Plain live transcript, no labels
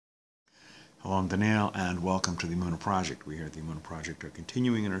Hello, I'm Daniel, and welcome to the Emunah Project. We here at the Emunah Project are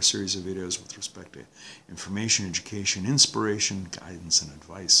continuing in our series of videos with respect to information, education, inspiration, guidance, and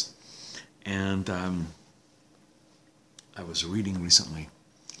advice. And I was reading recently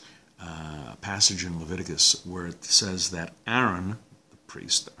a passage in Leviticus where it says that Aaron, the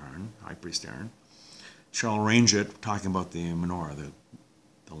priest Aaron, high priest Aaron, shall arrange it, talking about the menorah, the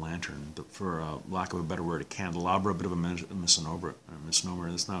lantern, for lack of a better word, a candelabra, a bit of a misnomer.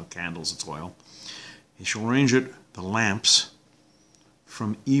 It's not candles, it's oil. He shall arrange it, the lamps,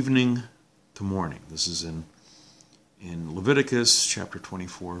 from evening to morning. This is in Leviticus chapter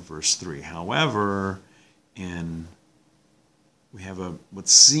 24, verse 3. However, we have a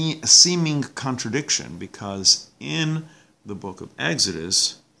seeming contradiction, because in the book of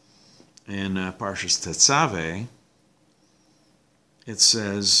Exodus, in Parshas Tetzaveh, it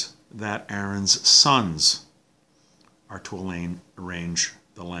says that Aaron's sons are to arrange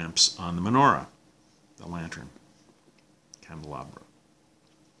the lamps on the menorah, the lantern, candelabra.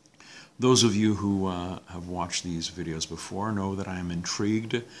 Those of you who have watched these videos before know that I am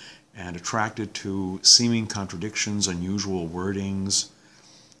intrigued and attracted to seeming contradictions, unusual wordings.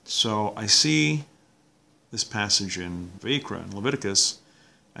 So I see this passage in Vayikra, in Leviticus.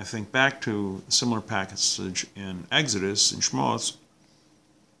 I think back to a similar passage in Exodus, in Shmos.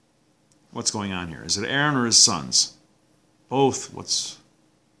 What's going on here? Is it Aaron or his sons? Both. What's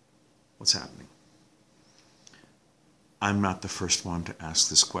happening? I'm not the first one to ask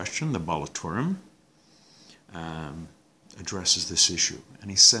this question. The Baalei Tshuva addresses this issue,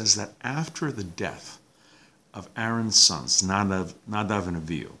 and he says that after the death of Aaron's sons, Nadav and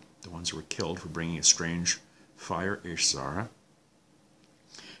Avihu, the ones who were killed for bringing a strange fire, Elazar,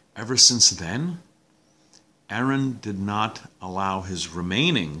 ever since then, Aaron did not allow his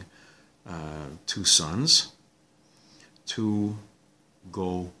remaining two sons to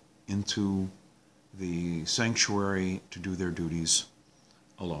go into the sanctuary to do their duties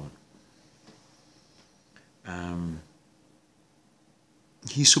alone.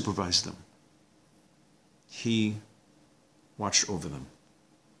 He supervised them. He watched over them.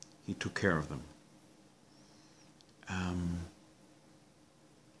 He took care of them.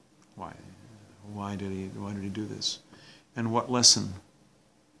 Why did he do this? And what lesson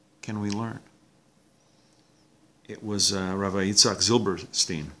can we learn? It was Rav Yitzhak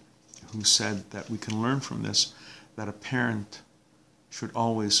Zilberstein who said that we can learn from this that a parent should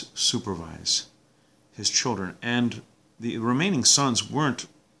always supervise his children. And the remaining sons weren't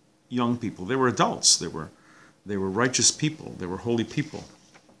young people. They were adults. They were righteous people. They were holy people.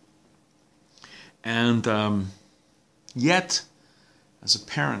 And yet, as a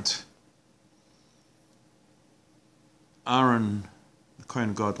parent, Aaron, the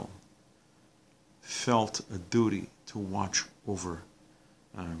Kohen Gadol, felt a duty to watch over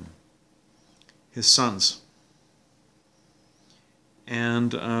his sons.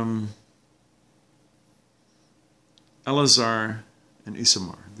 And Elazar and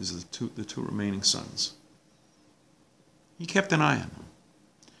Isamar, these are the two remaining sons, he kept an eye on them.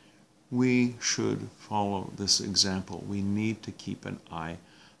 We should follow this example. We need to keep an eye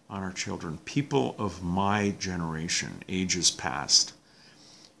on our children. People of my generation, ages past,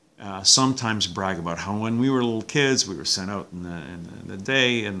 sometimes brag about how when we were little kids, we were sent out in the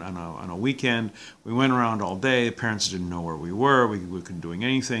day and on a weekend. We went around all day. The parents didn't know where we were. We couldn't do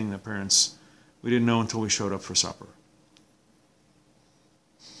anything. We didn't know until we showed up for supper.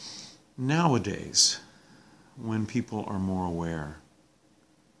 Nowadays, when people are more aware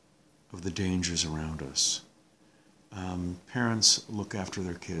of the dangers around us, parents look after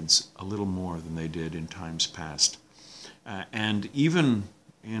their kids a little more than they did in times past. And even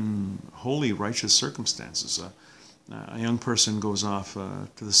in holy, righteous circumstances, a young person goes off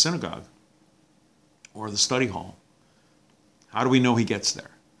to the synagogue or the study hall. How do we know he gets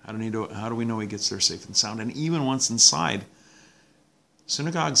there? How do we know he gets there safe and sound? And even once inside,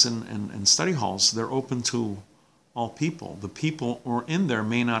 synagogues and study halls, they're open to all people. The people who are in there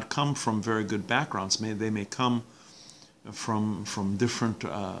may not come from very good backgrounds. They may come from different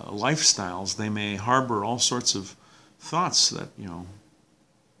lifestyles. They may harbor all sorts of thoughts that,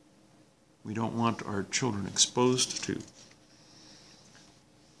 we don't want our children exposed to.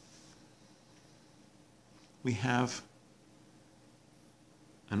 We have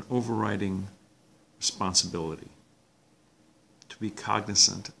an overriding responsibility to be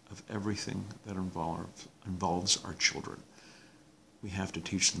cognizant of everything that involves our children. We have to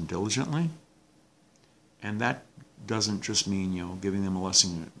teach them diligently, and that doesn't just mean, giving them a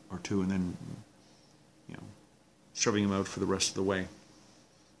lesson or two and then, shoving them out for the rest of the way.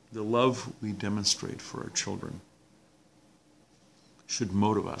 The love we demonstrate for our children should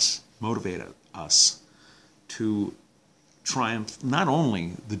motivate motivate us to triumph not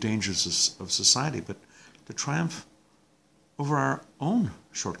only the dangers of society, but to triumph over our own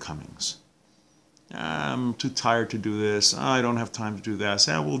shortcomings. I'm too tired to do this. I don't have time to do that.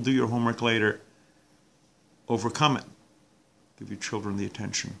 We'll do your homework later. Overcome it. Give your children the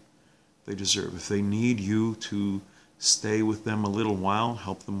attention they deserve. If they need you to stay with them a little while,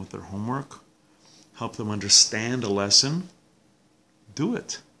 help them with their homework, help them understand a lesson, do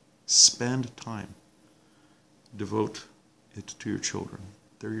it. Spend time. Devote it to your children.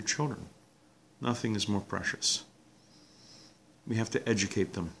 They're your children. Nothing is more precious. We have to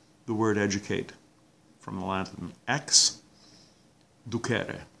educate them. The word educate, from the Latin ex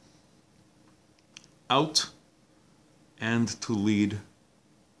ducere, out and to lead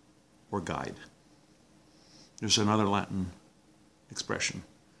or guide. There's another Latin expression,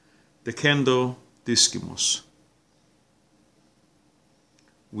 decendo discimus.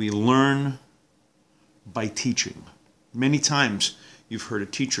 We learn by teaching. Many times you've heard a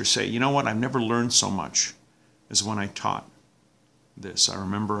teacher say, you know what, I've never learned so much as when I taught this. I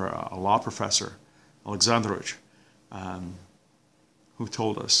remember a law professor, Alexandrovich, who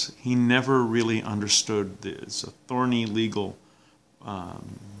told us he never really understood this thorny legal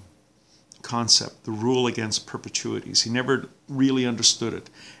concept, the rule against perpetuities. He never really understood it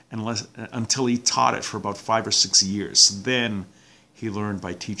until he taught it for about 5 or 6 years. Then he learned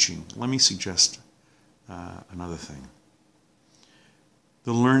by teaching. Let me suggest another thing.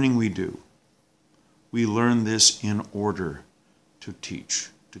 The learning we do, we learn this in order to teach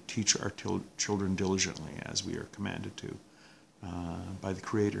our children diligently, as we are commanded to by the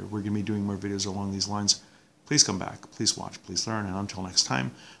Creator. We're going to be doing more videos along these lines. Please come back, please watch, please learn, and until next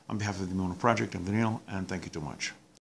time, on behalf of the Emunah Project, I'm Daniel, and thank you too much.